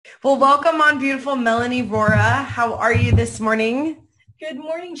Well, welcome on beautiful Melanie Rora. How are you this morning? Good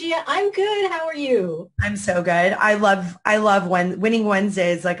morning, Gia. I'm good. How are you? I'm so good. I love when winning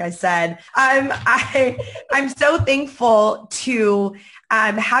Wednesdays, like I said. I'm so thankful to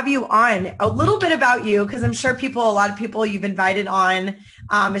have you on. A little bit about you, because I'm sure a lot of people you've invited on,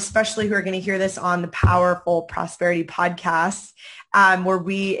 especially who are going to hear this on the Powerful Prosperity podcast, where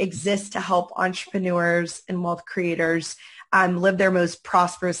we exist to help entrepreneurs and wealth creators live their most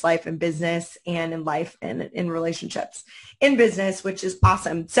prosperous life in business and in life and in relationships in business, which is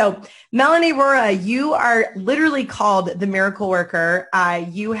awesome. So Melanie Rora, you are literally called the miracle worker. We're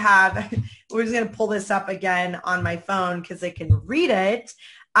just going to pull this up again on my phone because I can read it.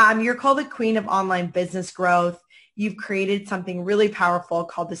 You're called the queen of online business growth. You've created something really powerful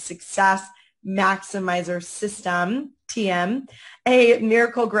called the Success Maximizer System, TM, a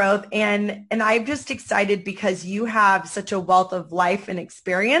miracle growth. And I'm just excited because you have such a wealth of life and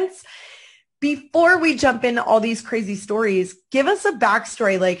experience. Before we jump into all these crazy stories, give us a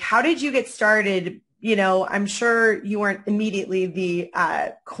backstory. Like, how did you get started? I'm sure you weren't immediately the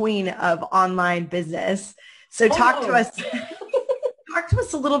queen of online business. So talk to Oh, us, talk to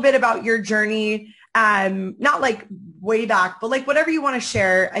us a little bit about your journey. Not like way back, but like whatever you want to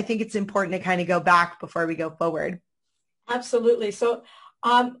share. I think it's important to kind of go back before we go forward. absolutely. So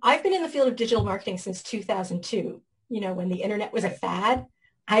I've been in the field of digital marketing since 2002, when the internet was a fad.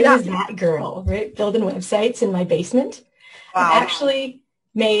 I Yeah. was that girl, right? Building websites in my basement. I've Wow. actually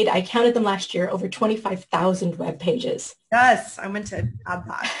made, I counted them last year, over 25,000 web pages. Yes. I meant to add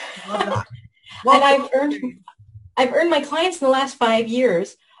that. I love that. And Welcome. I've earned my clients in the last 5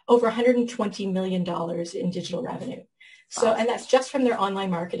 years over $120 million in digital revenue. So, Wow. and that's just from their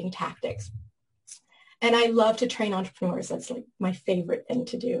online marketing tactics. And I love to train entrepreneurs. That's like my favorite thing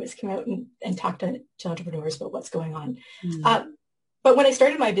to do is come out and talk to entrepreneurs about what's going on. Mm. But when I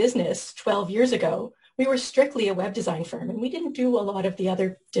started my business 12 years ago, we were strictly a web design firm and we didn't do a lot of the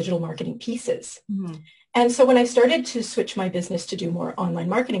other digital marketing pieces. Mm. And so when I started to switch my business to do more online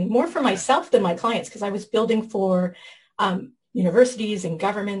marketing, more for myself than my clients, because I was building for universities and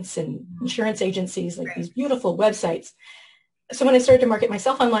governments and insurance agencies, like these beautiful websites. So when I started to market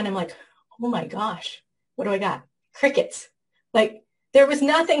myself online, I'm like, oh my gosh, what do I got? Crickets. Like there was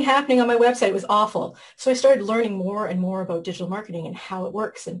nothing happening on my website. It was awful. So I started learning more and more about digital marketing and how it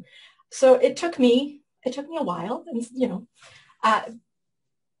works. And so it took me a while, and uh,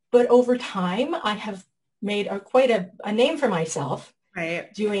 but over time I have made quite a name for myself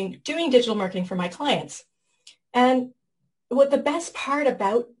Right. doing digital marketing for my clients. And what the best part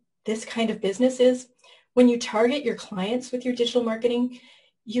about this kind of business is when you target your clients with your digital marketing,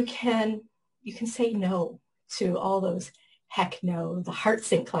 you can say no to all those heck no, the heart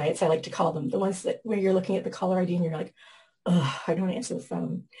sink clients, I like to call them, the ones that where you're looking at the caller ID and you're like, oh, I don't answer the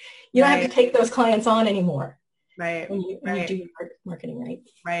phone. You don't have to Right. take those clients on anymore Right. when you Right. do your marketing right.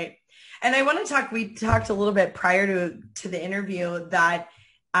 Right. And I want to we talked a little bit prior to the interview that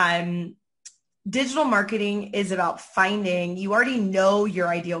um, digital marketing is about finding, you already know your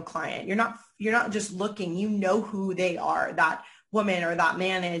ideal client. You're not just looking, you know who they are, that woman or that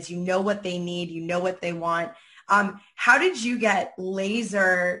man is, you know what they need, you know what they want. How did you get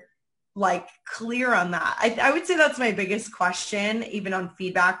laser like clear on that? I would say that's my biggest question, even on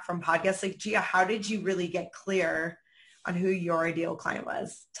feedback from podcasts. Like, Gia, how did you really get clear on who your ideal client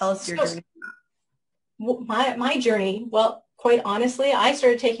was? Tell us your So journey. my journey, well, quite honestly, I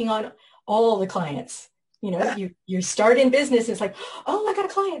started taking on all the clients. You start in business, it's like, oh, I got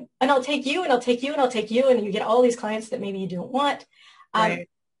a client, and I'll take you, and I'll take you, and I'll take you, and you get all these clients that maybe you don't want. Um, Right.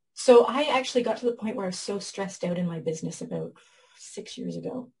 so I actually got to the point where I was so stressed out in my business about 6 years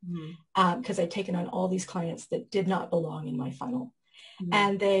ago Mhm. because I'd taken on all these clients that did not belong in my funnel, Mhm.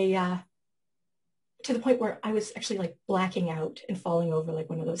 and they to the point where I was actually like blacking out and falling over like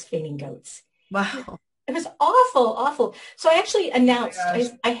one of those fainting goats. Wow. It was awful, awful. So I actually Oh my announced, gosh.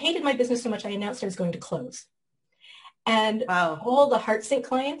 I hated my business so much, I announced I was going to close. And Wow. all the HeartSync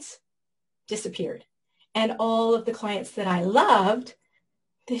clients disappeared. And all of the clients that I loved,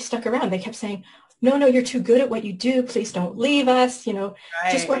 they stuck around. They kept saying, no, no, you're too good at what you do. Please don't leave us.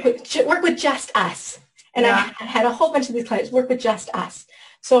 Just Right. work with just us. And I Yeah. had a whole bunch of these clients work with just us.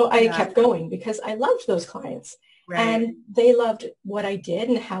 So I Yeah. kept going because I loved those clients Right. and they loved what I did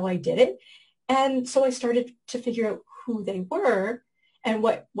and how I did it. And so I started to figure out who they were and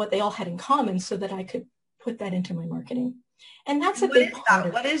what they all had in common so that I could put that into my marketing. And that's And a what big is part that?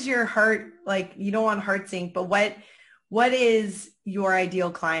 of What is your heart like? You don't want heart sync, but what is your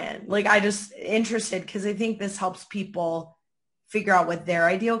ideal client? Like, I just interested because I think this helps people figure out what their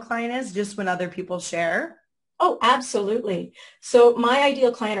ideal client is just when other people share. Oh, absolutely. So my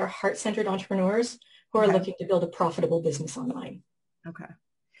ideal client are heart-centered entrepreneurs who are Okay. looking to build a profitable business online. Okay.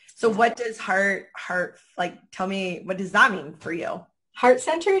 So what does heart, like, tell me, what does that mean for you?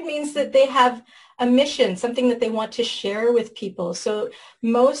 Heart-centered means that they have a mission, something that they want to share with people. So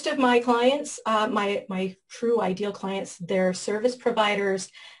most of my clients, my true ideal clients, they're service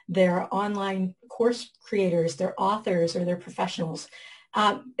providers, they're online course creators, they're authors, or they're professionals,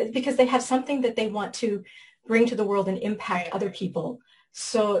 because they have something that they want to bring to the world and impact other people.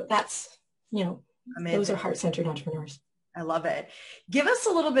 So that's, those are Amazing. heart-centered entrepreneurs. I love it. Give us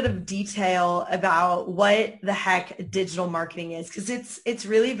a little bit of detail about what the heck digital marketing is, because it's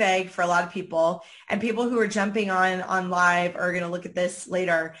really vague for a lot of people, and people who are jumping on live are going to look at this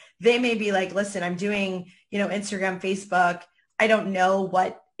later. They may be like, listen, I'm doing, Instagram, Facebook. I don't know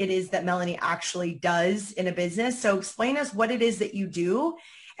what it is that Melanie actually does in a business. So explain us what it is that you do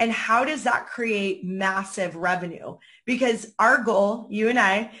and how does that create massive revenue? Because our goal, you and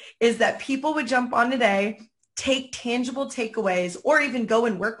I, is that people would jump on today, take tangible takeaways, or even go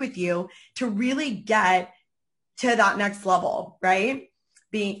and work with you to really get to that next level, right?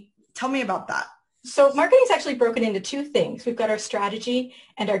 Tell me about that. So marketing is actually broken into two things. We've got our strategy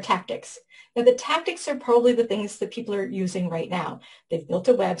and our tactics. Now, the tactics are probably the things that people are using right now. They've built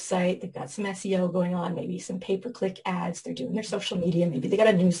a website, they've got some SEO going on, maybe some pay-per-click ads, they're doing their social media, maybe they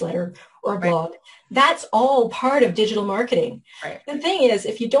got a newsletter or a blog. That's all part of digital marketing. Right. The thing is,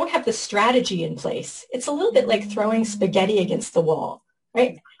 if you don't have the strategy in place, it's a little bit like throwing spaghetti against the wall,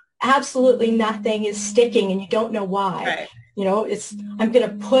 right? Absolutely nothing is sticking and you don't know why. Right. I'm going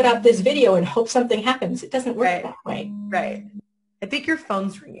to put up this video and hope something happens. It doesn't work that way. Right. I think your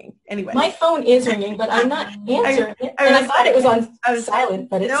phone's ringing. Anyway. My phone is ringing, but I'm not answering it. And I thought it was on silent,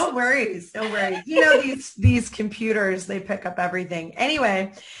 but it's... No worries. No worries. These computers, they pick up everything.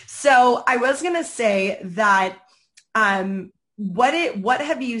 Anyway, so I was going to say that what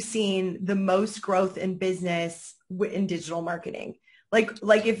have you seen the most growth in business in digital marketing?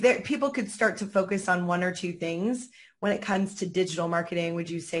 Like if people could start to focus on one or two things when it comes to digital marketing, would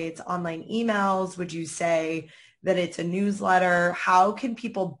you say it's online emails? Would you say that it's a newsletter? How can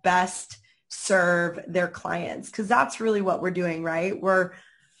people best serve their clients? Because that's really what we're doing, right? We're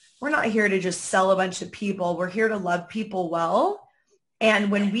not here to just sell a bunch of people. We're here to love people well.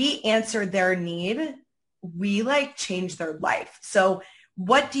 And when we answer their need, we change their life. So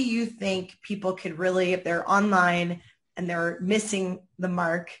what do you think people could really, if they're online and they're missing the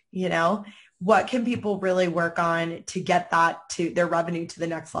mark, what can people really work on to get that to their revenue to the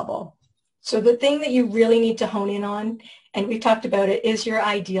next level? So the thing that you really need to hone in on, and we've talked about it, is your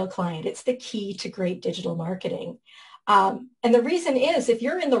ideal client. It's the key to great digital marketing. And the reason is if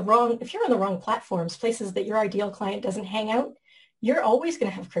you're on the wrong platforms, places that your ideal client doesn't hang out, you're always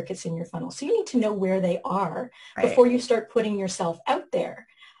going to have crickets in your funnel. So you need to know where they are before you start putting yourself out there.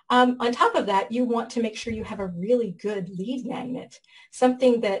 On top of that, you want to make sure you have a really good lead magnet,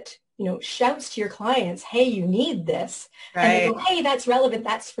 something that shouts to your clients, hey, you need this. Right. And they go, hey, that's relevant.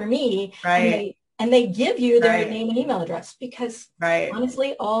 That's for me. Right. And they give you their name and email address because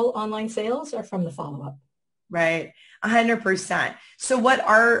honestly, all online sales are from the follow-up. Right. 100%. So what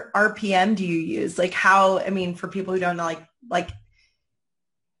RPM do you use? For people who don't know,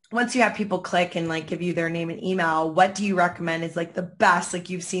 once you have people click and give you their name and email, what do you recommend is the best?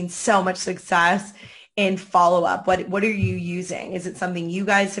 You've seen so much success in follow-up. What are you using? Is it something you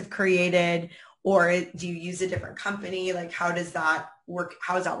guys have created, or do you use a different company? How does that work?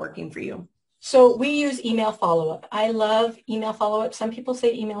 How is that working for you? So we use email follow-up. I love email follow-up. Some people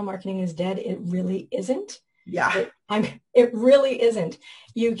say email marketing is dead. It really isn't. Yeah. It really isn't.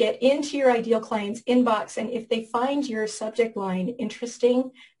 You get into your ideal client's inbox, and if they find your subject line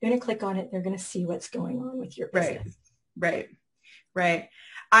interesting, they're going to click on it. They're going to see what's going on with your business. Right.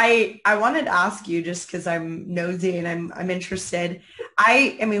 I wanted to ask you, just because I'm nosy and I'm interested.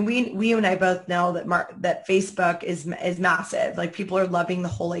 We you and I both know that Facebook is massive. People are loving the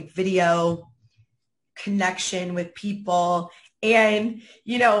whole video connection with people. And,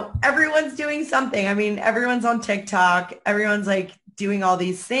 everyone's doing something. Everyone's on TikTok. Everyone's doing all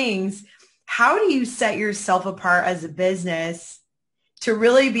these things. How do you set yourself apart as a business to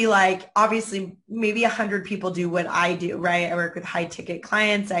really be obviously maybe 100 people do what I do, right? I work with high ticket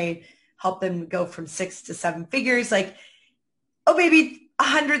clients. I help them go from 6 to 7 figures. Maybe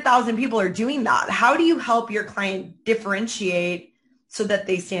 100,000 people are doing that. How do you help your client differentiate so that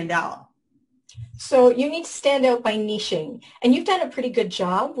they stand out? So you need to stand out by niching, and you've done a pretty good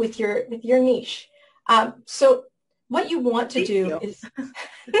job with your niche. So what you want to do is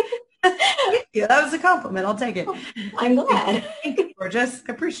Thank you. That was a compliment. I'll take it. I'm glad. Thank you, gorgeous.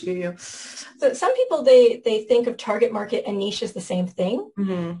 I appreciate you. So some people, they think of target market and niche as the same thing.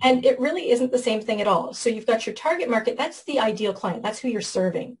 Mm-hmm. And it really isn't the same thing at all. So you've got your target market. That's the ideal client. That's who you're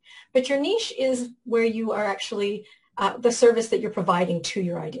serving. But your niche is where you are actually the service that you're providing to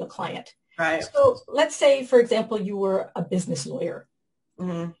your ideal client. Right. So let's say, for example, you were a business lawyer.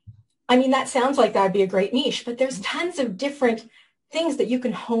 Mm-hmm. I mean, that sounds like that would be a great niche, but there's tons of different things that you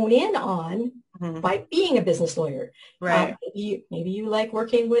can hone in on by being a business lawyer. Right. Maybe you like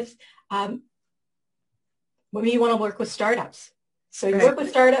working with, maybe you want to work with startups. So you work with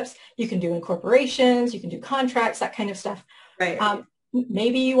startups, you can do incorporations, you can do contracts, that kind of stuff. Right.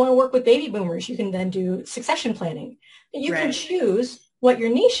 Maybe you want to work with baby boomers, you can then do succession planning. You can choose what your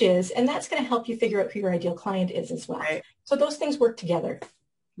niche is, and that's going to help you figure out who your ideal client is as well. Right. So those things work together.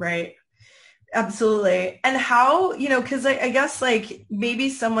 Right. Absolutely. And how, because I guess like maybe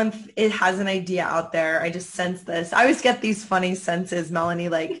someone it has an idea out there. I just sense this. I always get these funny senses, Melanie,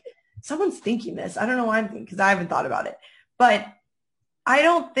 like someone's thinking this. I don't know why I'm thinking, because I haven't thought about it. But I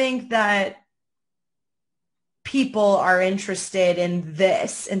don't think that people are interested in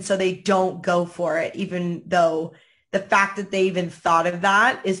this. And so they don't go for it, even though the fact that they even thought of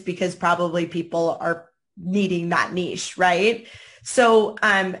that is because probably people are needing that niche, right? So,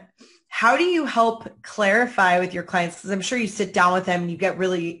 how do you help clarify with your clients? Because I'm sure you sit down with them and you get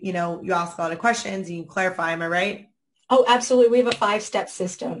really, you ask a lot of questions and you clarify. Am I right? Oh, absolutely. We have a 5-step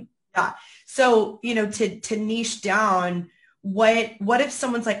system. Yeah. So, to niche down, what if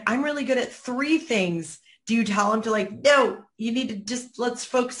someone's like, I'm really good at 3 things. Do you tell them to like, no, you need to let's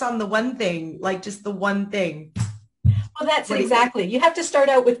focus on the one thing, like just the one thing? Well, that's it exactly. You have to start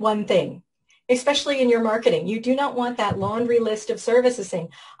out with one thing. Especially in your marketing. You do not want that laundry list of services saying,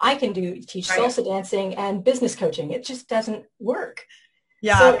 I can teach salsa dancing and business coaching. It just doesn't work.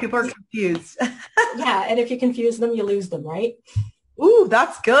 Yeah, so, people are confused. Yeah, and if you confuse them, you lose them, right? Ooh,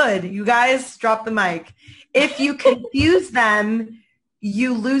 that's good. You guys drop the mic. If you confuse them,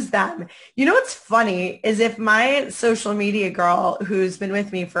 you lose them. You know what's funny is if my social media girl, who's been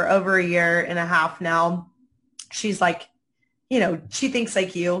with me for over a year and a half now, she's like, she thinks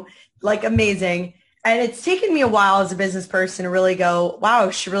like you. Like amazing. And it's taken me a while as a business person to really go,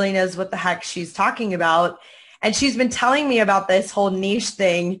 wow, she really knows what the heck she's talking about. And she's been telling me about this whole niche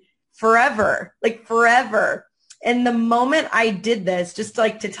thing forever, like forever. And the moment I did this, just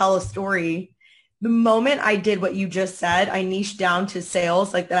like to tell a story, the moment I did what you just said, I niched down to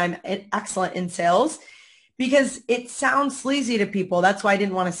sales, like that I'm excellent in sales, because it sounds sleazy to people. That's why I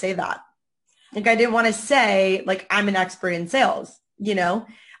didn't want to say that. Like I didn't want to say like I'm an expert in sales,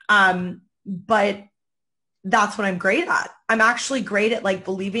 but that's what I'm great at. I'm actually great at like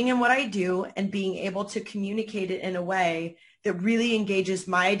believing in what I do and being able to communicate it in a way that really engages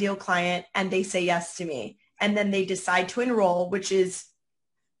my ideal client and they say yes to me. And then they decide to enroll, which is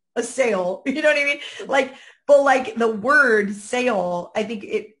a sale. You know what I mean? But like the word sale, I think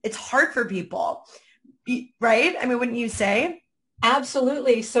it's hard for people, right? I mean, wouldn't you say?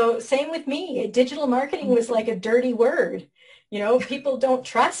 Absolutely. So same with me. Digital marketing was like a dirty word. People don't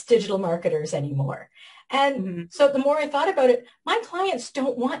trust digital marketers anymore. And so the more I thought about it, my clients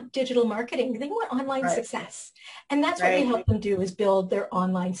don't want digital marketing. They want online success. And that's what we help them do is build their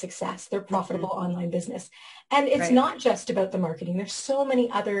online success, their profitable online business. And it's not just about the marketing. There's so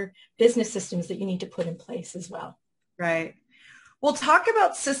many other business systems that you need to put in place as well. Right. We'll talk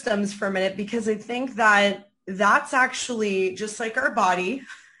about systems for a minute because I think that that's actually just like our body.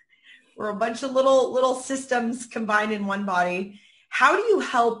 We're a bunch of little systems combined in one body. How do you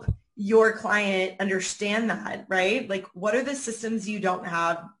help your client understand that, right? Like, what are the systems you don't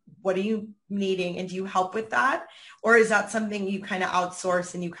have? What are you needing? And do you help with that? Or is that something you kind of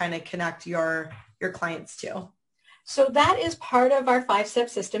outsource and you kind of connect your clients to? So that is part of our 5-step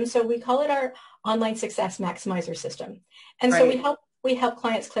system. So we call it our online success maximizer system. And so we help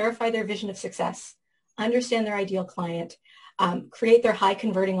clients clarify their vision of success, understand their ideal client, create their high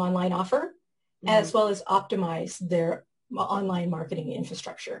converting online offer, as well as optimize their online marketing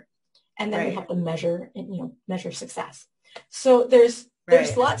infrastructure. And then we help them measure success. So there's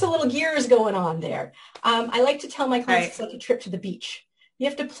lots of little gears going on there. I like to tell my clients it's like a trip to the beach. You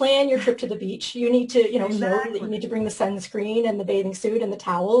have to plan your trip to the beach. You need to, know that you need to bring the sunscreen and the bathing suit and the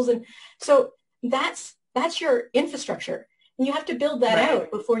towels. And so that's your infrastructure. And you have to build that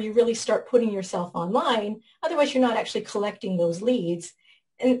out before you really start putting yourself online. Otherwise, you're not actually collecting those leads.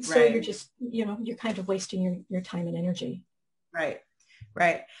 And so you're just, you're kind of wasting your time and energy. Right.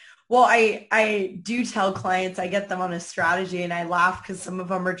 Well, I do tell clients, I get them on a strategy and I laugh because some of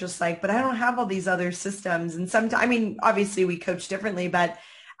them are just like, but I don't have all these other systems. And sometimes, I mean, obviously we coach differently, but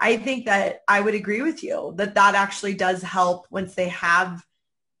I think that I would agree with you that that actually does help once they have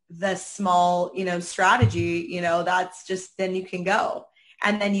the small, strategy, that's just, then you can go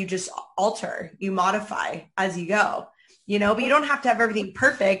and then you just alter, you modify as you go, but you don't have to have everything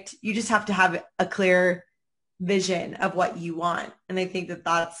perfect. You just have to have a clear vision of what you want. And I think that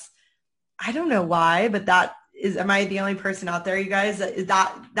that's, I don't know why, but that is, am I the only person out there, you guys,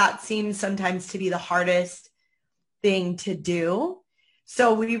 that seems sometimes to be the hardest thing to do.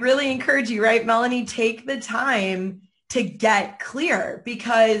 So we really encourage you, right, Melanie, take the time to get clear,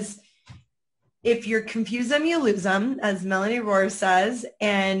 because if you're confuse them, you lose them, as Melanie Rohrer says,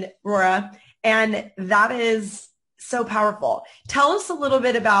 and Rohrer, and that is so powerful. Tell us a little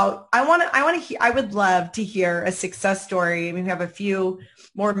bit about, I would love to hear a success story. I mean, we have a few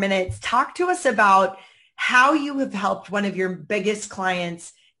more minutes. Talk to us about how you have helped one of your biggest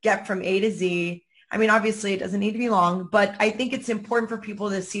clients get from A to Z. I mean, obviously it doesn't need to be long, but I think it's important for people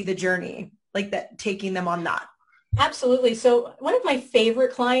to see the journey, like that, taking them on that. Absolutely. So one of my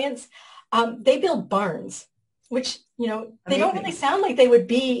favorite clients, they build barns, which, they don't really sound like they would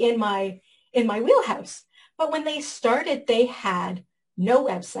be in my wheelhouse. But when they started, they had no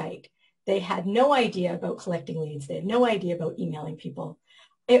website. They had no idea about collecting leads. They had no idea about emailing people.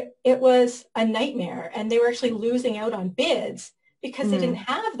 It was a nightmare. And they were actually losing out on bids because they didn't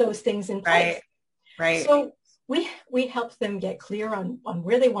have those things in place. Right. So we helped them get clear on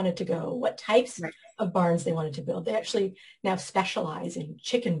where they wanted to go, what types of barns they wanted to build. They actually now specialize in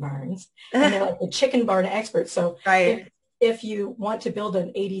chicken barns, and they're like the chicken barn experts. So if you want to build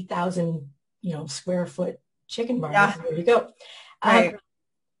an 80,000, square foot chicken barn, there you go. And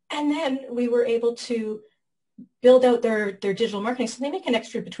then we were able to build out their digital marketing. So they make an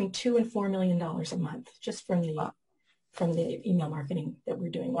extra between $2 and $4 million a month just from the email marketing that we're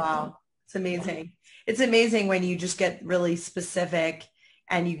doing. Wow. It's amazing. Yeah. It's amazing when you just get really specific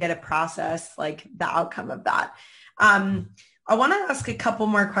and you get a process, like the outcome of that. I want to ask a couple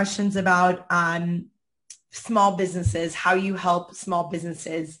more questions about small businesses, how you help small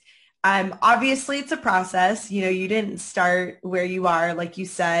businesses. Obviously it's a process. You didn't start where you are, like you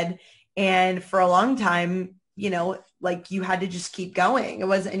said, and for a long time, like you had to just keep going.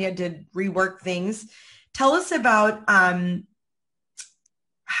 And you had to rework things. Tell us about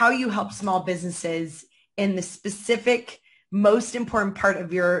how you help small businesses in the specific, most important part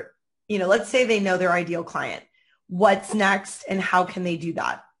of your, let's say they know their ideal client. What's next and how can they do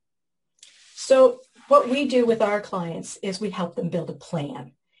that? So what we do with our clients is we help them build a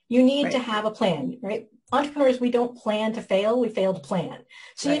plan. You need to have a plan, right? Entrepreneurs, we don't plan to fail, we fail to plan.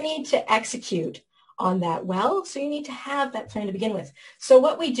 So you need to execute on that well. So you need to have that plan to begin with. So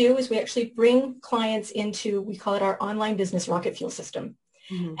what we do is we actually bring clients into, we call it our online business rocket fuel system.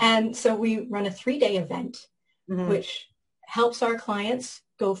 And so we run a 3-day event, which helps our clients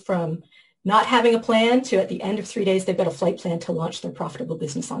go from not having a plan to at the end of 3 days, they've got a flight plan to launch their profitable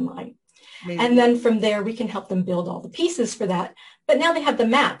business online. Amazing. And then from there, we can help them build all the pieces for that. But now they have the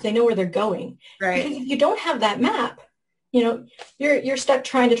map. They know where they're going. Right. Because if you don't have that map, you're stuck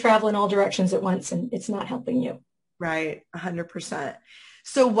trying to travel in all directions at once, and it's not helping you. Right. 100%.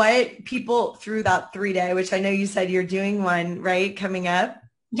 So what people through that 3-day, which I know you said you're doing one, right, coming up?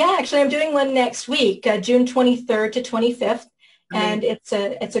 Yeah, actually, I'm doing one next week, June 23rd to 25th. And it's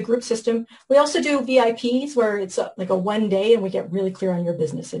a group system. We also do VIPs where it's like a 1 day and we get really clear on your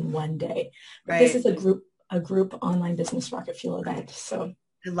business in 1 day. Right. This is a group online business rocket fuel event. So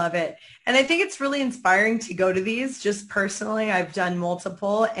I love it. And I think it's really inspiring to go to these. Just personally, I've done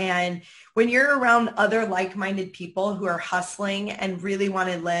multiple. And when you're around other like-minded people who are hustling and really want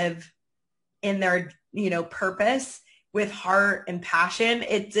to live in their, purpose with heart and passion,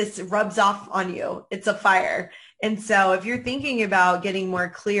 it just rubs off on you. It's a fire. And so if you're thinking about getting more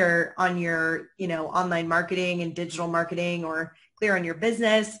clear on your, online marketing and digital marketing, or clear on your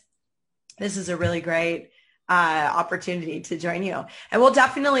business, this is a really great opportunity to join you. And we'll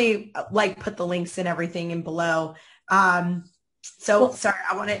definitely put the links and everything in below. Sorry,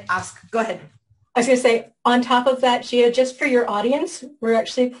 I want to ask, go ahead. I was going to say, on top of that, Gia, just for your audience, we're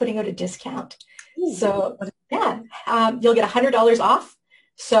actually putting out a discount. Ooh. So you'll get $100 off.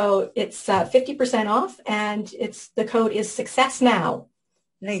 So it's 50% off, and the code is Success Now.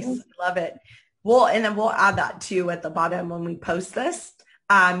 Nice. So, love it. And then we'll add that too at the bottom when we post this.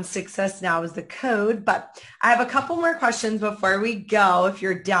 Success Now is the code, but I have a couple more questions before we go, if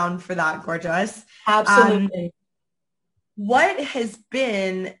you're down for that, gorgeous. Absolutely. What has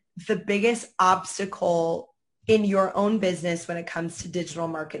been the biggest obstacle in your own business when it comes to digital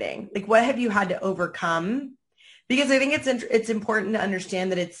marketing? Like, what have you had to overcome? Because I think it's important to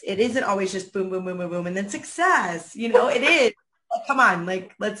understand that it isn't always just boom, boom, boom, boom, boom, and then success. It is. Come on,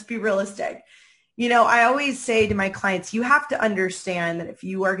 like, let's be realistic. I always say to my clients, you have to understand that if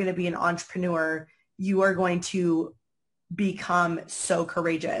you are going to be an entrepreneur, you are going to become so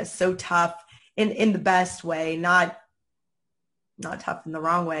courageous, so tough in the best way, not tough in the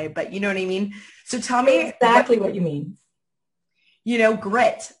wrong way, but you know what I mean? So tell me exactly what you mean.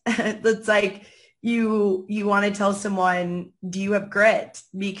 Grit. That's like you want to tell someone, do you have grit?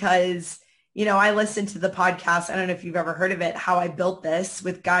 Because, I listened to the podcast. I don't know if you've ever heard of it, How I Built This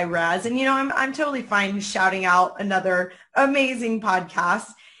with Guy Raz. And, I'm totally fine shouting out another amazing podcast.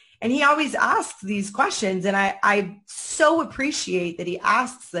 And he always asks these questions. And I so appreciate that he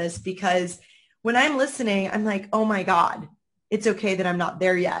asks this, because when I'm listening, I'm like, oh my God, it's okay that I'm not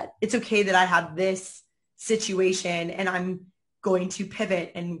there yet. It's okay that I have this situation and I'm going to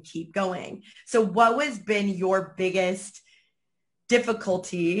pivot and keep going. So what has been your biggest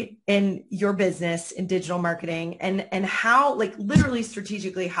difficulty in your business in digital marketing, and how, like, literally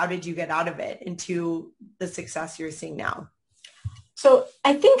strategically, how did you get out of it into the success you're seeing now? So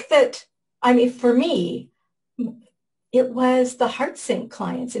I think that, for me, it was the HeartSync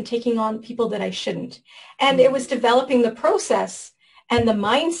clients and taking on people that I shouldn't. And it was developing the process and the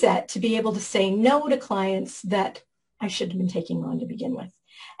mindset to be able to say no to clients that I shouldn't have been taking on to begin with.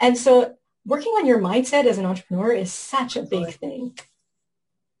 And so working on your mindset as an entrepreneur is such a big thing.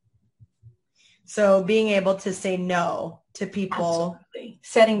 So being able to say no to people. Absolutely.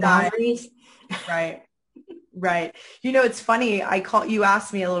 Setting boundaries. Right. Right. It's funny. You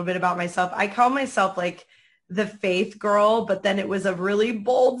asked me a little bit about myself. I call myself like the faith girl, but then it was a really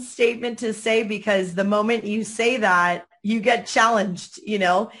bold statement to say, because the moment you say that, you get challenged, in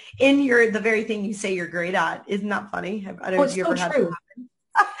the very thing you say you're great at. Isn't that funny? I don't know if you ever had that happen.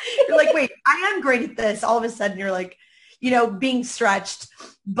 You're like, wait, I am great at this. All of a sudden you're like, being stretched.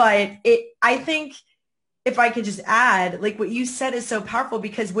 But I think if I could just add, like, what you said is so powerful,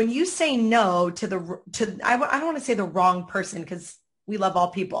 because when you say no I don't want to say the wrong person, because we love all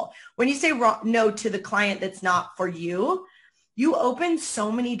people. When you say no to the client that's not for you, you open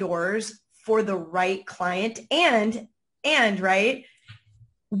so many doors for the right client. And right,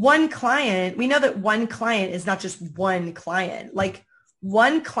 one client, we know that one client is not just one client. Like,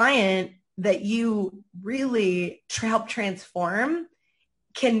 one client that you really help transform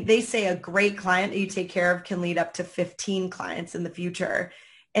they say a great client that you take care of can lead up to 15 clients in the future.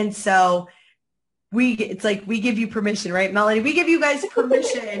 And so it's like, we give you permission, right, Melanie? We give you guys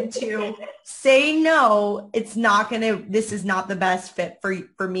permission to say no. This is not the best fit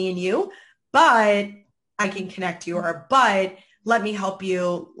for me and you, but I can connect you, but let me help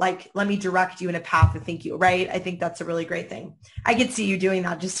you. Like, let me direct you in a path to think you, right? I think that's a really great thing. I could see you doing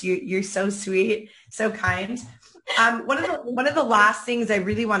that. Just you're so sweet, so kind. One of the last things I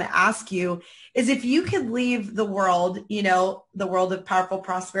really want to ask you is, if you could leave the world, the world of Powerful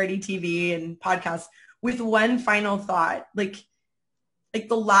Prosperity TV and podcasts, with one final thought, like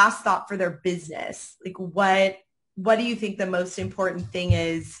the last thought for their business, like what do you think the most important thing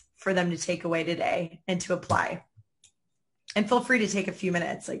is for them to take away today and to apply? And feel free to take a few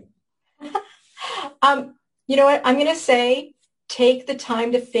minutes. Like, you know what I'm going to say? Take the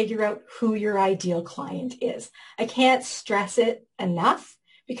time to figure out who your ideal client is. I can't stress it enough,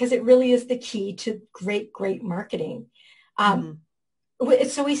 because it really is the key to great, great marketing.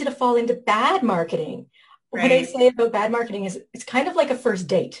 It's so easy to fall into bad marketing. Right. What I say about bad marketing is it's kind of like a first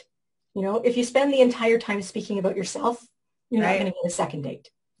date. If you spend the entire time speaking about yourself, you're not going to get a second date.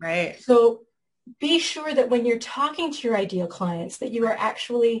 Right. So be sure that when you're talking to your ideal clients, that you are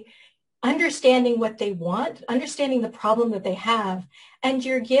actually understanding what they want, understanding the problem that they have, and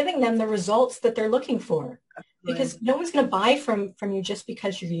you're giving them the results that they're looking for. Absolutely. Because no one's going to buy from you just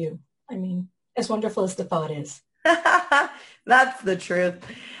because you're you. As wonderful as the thought is. That's the truth.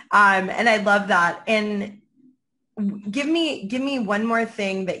 And I love that. And give me one more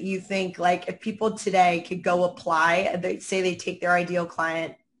thing that you think, like, if people today could go apply, they say they take their ideal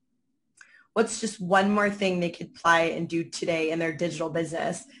client, what's just one more thing they could apply and do today in their digital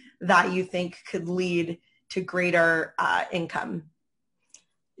business that you think could lead to greater income?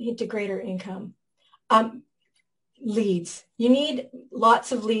 Lead to greater income. Leads. You need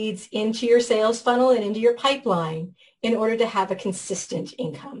lots of leads into your sales funnel and into your pipeline in order to have a consistent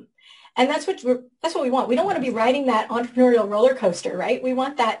income. And that's what we want. We don't want to be riding that entrepreneurial roller coaster, right? We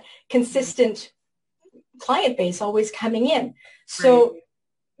want that consistent client base always coming in. So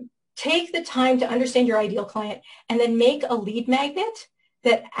take the time to understand your ideal client, and then make a lead magnet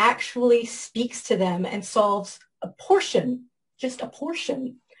that actually speaks to them and solves just a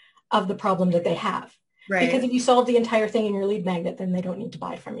portion of the problem that they have. Right. Because if you solve the entire thing in your lead magnet, then they don't need to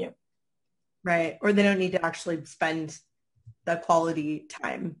buy from you. Right. Or they don't need to actually spend the quality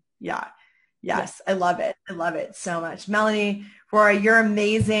time. Yeah. Yes. Yeah. I love it. I love it so much. Melanie, Rory, you're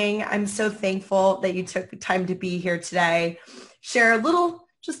amazing. I'm so thankful that you took the time to be here today. Share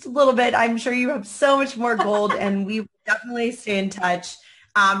just a little bit. I'm sure you have so much more gold and we will definitely stay in touch.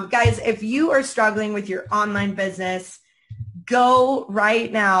 Guys, if you are struggling with your online business, go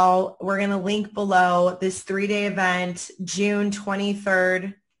right now. We're going to link below this 3-day event, June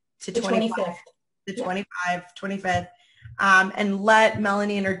 23rd to The 25th. 25th. The 25th. And let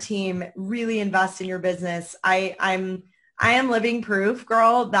Melanie and her team really invest in your business. I am living proof,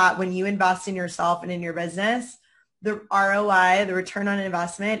 girl, that when you invest in yourself and in your business, the ROI, the return on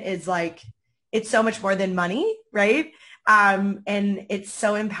investment is like, it's so much more than money, right? And it's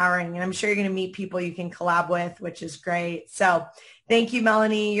so empowering. And I'm sure you're going to meet people you can collab with, which is great. So thank you,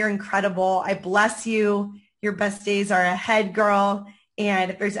 Melanie. You're incredible. I bless you. Your best days are ahead, girl.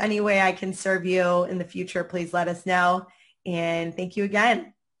 And if there's any way I can serve you in the future, please let us know. And thank you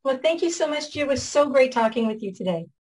again. Well, thank you so much, Gia. It was so great talking with you today.